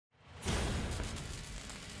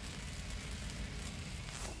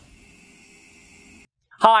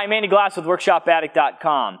Hi, I'm Andy Glass with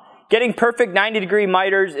WorkshopAddict.com. Getting perfect 90-degree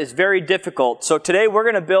miters is very difficult, so today we're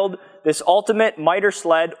going to build this ultimate miter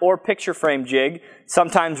sled or picture frame jig,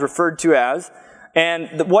 sometimes referred to as.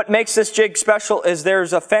 And what makes this jig special is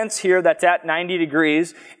there's a fence here that's at 90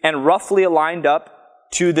 degrees and roughly aligned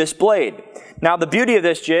up to this blade. Now the beauty of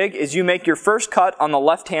this jig is you make your first cut on the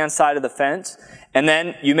left-hand side of the fence, and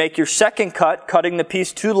then you make your second cut, cutting the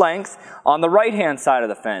piece to length on the right-hand side of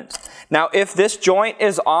the fence. Now if this joint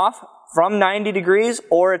is off from 90 degrees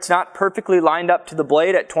or it's not perfectly lined up to the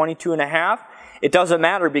blade at 22.5, it doesn't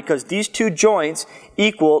matter because these two joints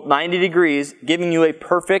equal 90 degrees, giving you a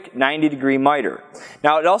perfect 90-degree miter.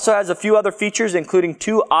 Now it also has a few other features, including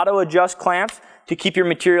 2 auto-adjust clamps to keep your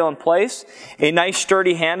material in place, a nice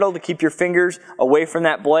sturdy handle to keep your fingers away from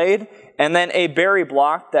that blade, and then a bury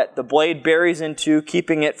block that the blade buries into,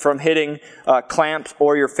 keeping it from hitting clamps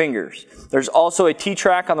or your fingers. There's also a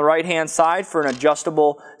T-track on the right-hand side for an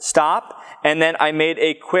adjustable stop, and then I made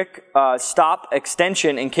a quick stop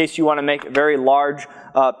extension in case you want to make very large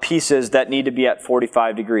pieces that need to be at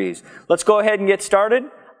 45 degrees. Let's go ahead and get started.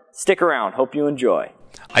 Stick around. Hope you enjoy.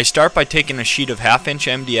 I start by taking a sheet of 1/2-inch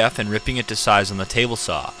MDF and ripping it to size on the table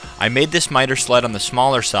saw. I made this miter sled on the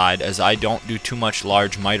smaller side as I don't do too much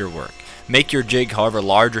large miter work. Make your jig however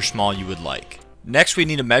large or small you would like. Next we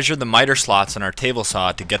need to measure the miter slots on our table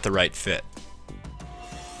saw to get the right fit.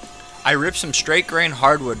 I ripped some straight grain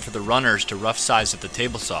hardwood for the runners to rough size at the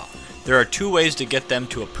table saw. There are 2 ways to get them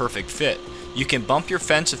to a perfect fit. You can bump your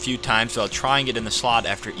fence a few times while trying it in the slot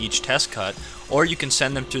after each test cut, or you can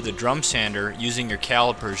send them through the drum sander using your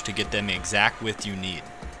calipers to get them the exact width you need.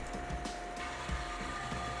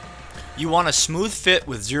 You want a smooth fit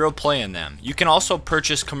with zero play in them. You can also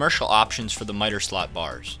purchase commercial options for the miter slot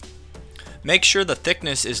bars. Make sure the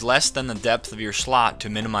thickness is less than the depth of your slot to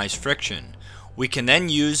minimize friction. We can then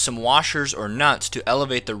use some washers or nuts to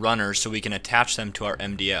elevate the runners so we can attach them to our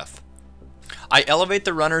MDF. I elevate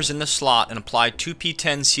the runners in the slot and apply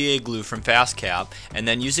 2P10 CA glue from FastCap, and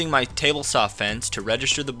then using my table saw fence to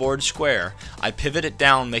register the board square, I pivot it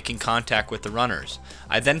down, making contact with the runners.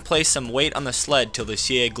 I then place some weight on the sled till the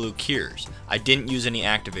CA glue cures. I didn't use any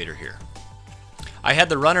activator here. I had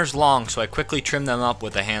the runners long, so I quickly trimmed them up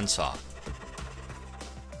with a handsaw.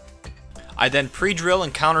 I then pre-drill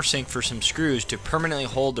and countersink for some screws to permanently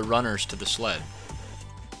hold the runners to the sled.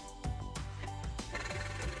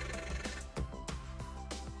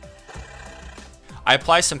 I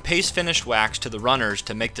apply some paste finish wax to the runners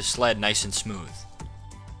to make the sled nice and smooth.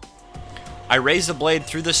 I raise the blade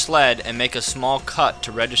through the sled and make a small cut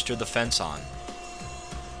to register the fence on.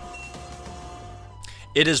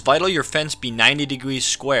 It is vital your fence be 90 degrees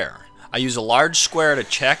square. I use a large square to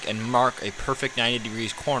check and mark a perfect 90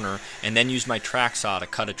 degrees corner, and then use my track saw to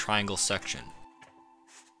cut a triangle section.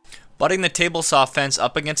 Butting the table saw fence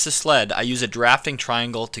up against the sled, I use a drafting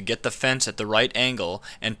triangle to get the fence at the right angle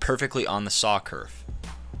and perfectly on the saw curve.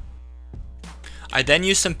 I then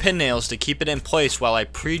use some pin nails to keep it in place while I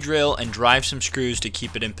pre-drill and drive some screws to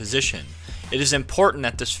keep it in position. It is important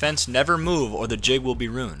that this fence never move or the jig will be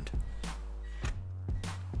ruined.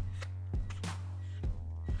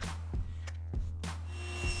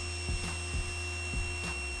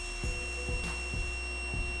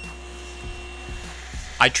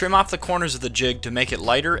 I trim off the corners of the jig to make it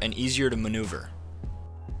lighter and easier to maneuver.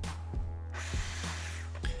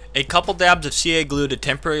 A couple dabs of CA glue to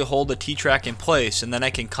temporarily hold the T-track in place, and then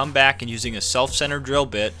I can come back and using a self-centered drill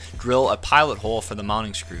bit, drill a pilot hole for the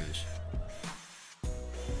mounting screws.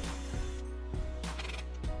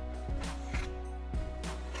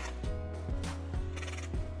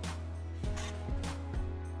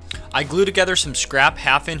 I glue together some scrap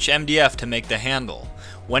 1/2-inch MDF to make the handle.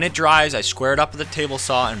 When it dries, I square it up with a table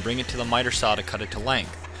saw and bring it to the miter saw to cut it to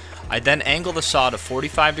length. I then angle the saw to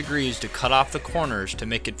 45 degrees to cut off the corners to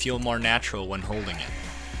make it feel more natural when holding it.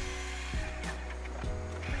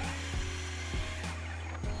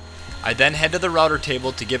 I then head to the router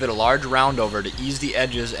table to give it a large round over to ease the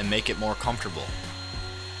edges and make it more comfortable.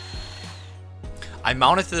 I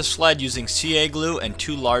mount it to the sled using CA glue and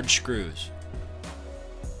 2 large screws.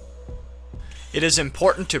 It is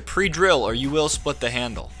important to pre-drill or you will split the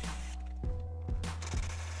handle.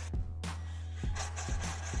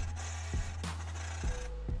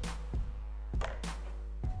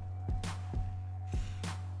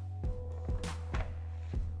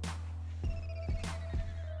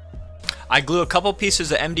 I glue a couple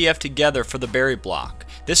pieces of MDF together for the bury block.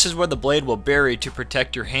 This is where the blade will bury to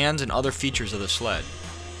protect your hands and other features of the sled.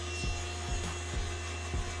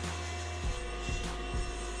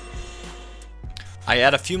 I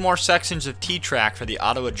add a few more sections of T-track for the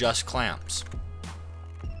auto-adjust clamps.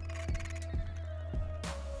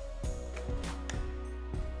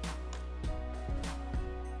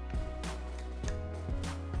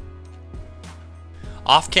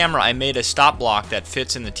 Off camera, I made a stop block that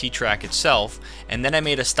fits in the T-track itself, and then I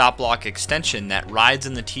made a stop block extension that rides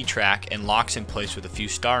in the T-track and locks in place with a few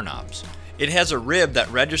star knobs. It has a rib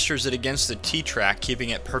that registers it against the T-track, keeping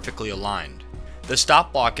it perfectly aligned. The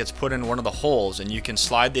stop block gets put in one of the holes, and you can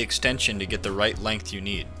slide the extension to get the right length you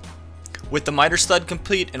need. With the miter sled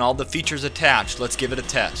complete and all the features attached, let's give it a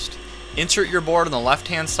test. Insert your board on the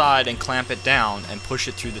left-hand side and clamp it down and push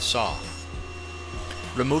it through the saw.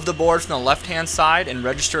 Remove the board from the left-hand side and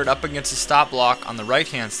register it up against the stop block on the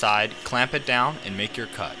right-hand side, clamp it down, and make your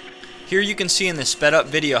cut. Here you can see in this sped up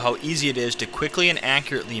video how easy it is to quickly and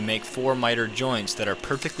accurately make 4 miter joints that are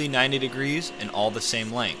perfectly 90 degrees and all the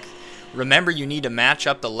same length. Remember, you need to match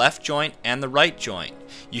up the left joint and the right joint.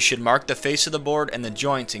 You should mark the face of the board and the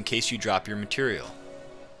joints in case you drop your material.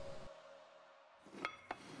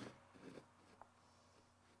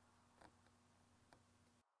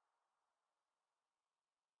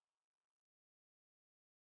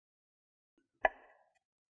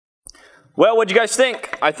 Well, what'd you guys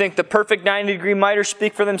think? I think the perfect 90-degree miters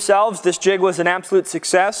speak for themselves. This jig was an absolute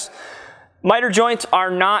success. Miter joints are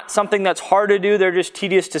not something that's hard to do, they're just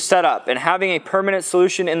tedious to set up. And having a permanent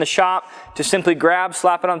solution in the shop to simply grab,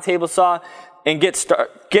 slap it on the table saw, and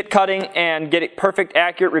get cutting and get perfect,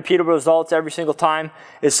 accurate, repeatable results every single time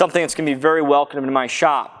is something that's going to be very welcome in my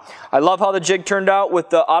shop. I love how the jig turned out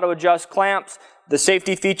with the auto-adjust clamps, the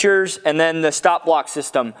safety features, and then the stop block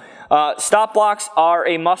system. Stop blocks are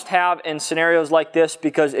a must-have in scenarios like this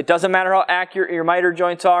because it doesn't matter how accurate your miter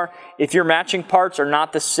joints are. If your matching parts are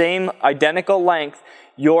not the same identical length,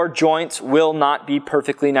 your joints will not be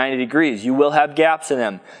perfectly 90 degrees. You will have gaps in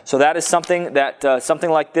them. So that is something that something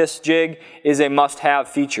like this jig is a must-have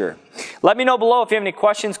feature. Let me know below if you have any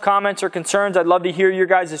questions, comments, or concerns. I'd love to hear your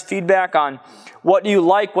guys' feedback on what do you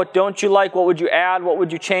like, what don't you like, what would you add, what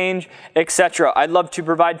would you change, etc. I'd love to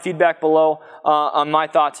provide feedback below on my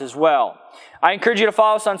thoughts as well. I encourage you to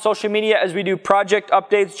follow us on social media as we do project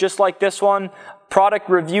updates just like this one, product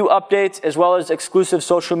review updates, as well as exclusive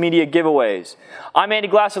social media giveaways. I'm Andy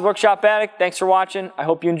Glass of Workshop Addict. Thanks for watching. I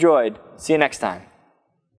hope you enjoyed. See you next time.